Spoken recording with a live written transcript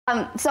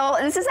So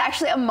this is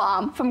actually a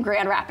mom from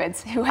Grand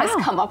Rapids who has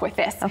come up with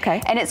this.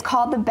 Okay. And it's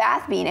called the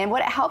Bath Bean. And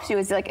what it helps you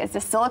is it's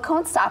a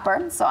silicone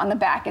stopper. So on the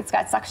back, it's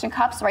got suction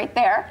cups right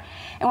there.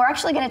 And we're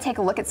actually going to take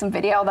a look at some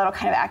video that'll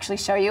kind of actually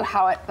show you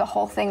how the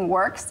whole thing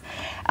works.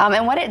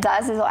 And what it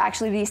does is it'll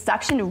actually be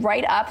suctioned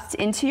right up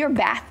into your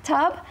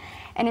bathtub.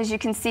 And as you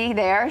can see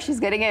there, she's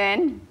getting it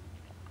in.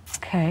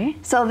 Okay.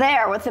 So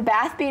there, with the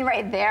Bath Bean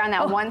right there on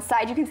that one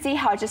side, you can see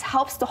how it just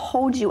helps to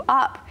hold you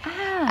up.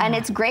 And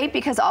it's great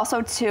because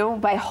also too,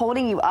 by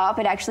holding you up,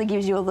 it actually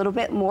gives you a little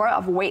bit more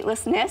of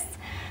weightlessness.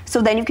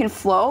 So then you can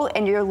float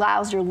and it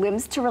allows your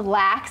limbs to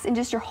relax and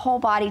just your whole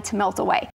body to melt away.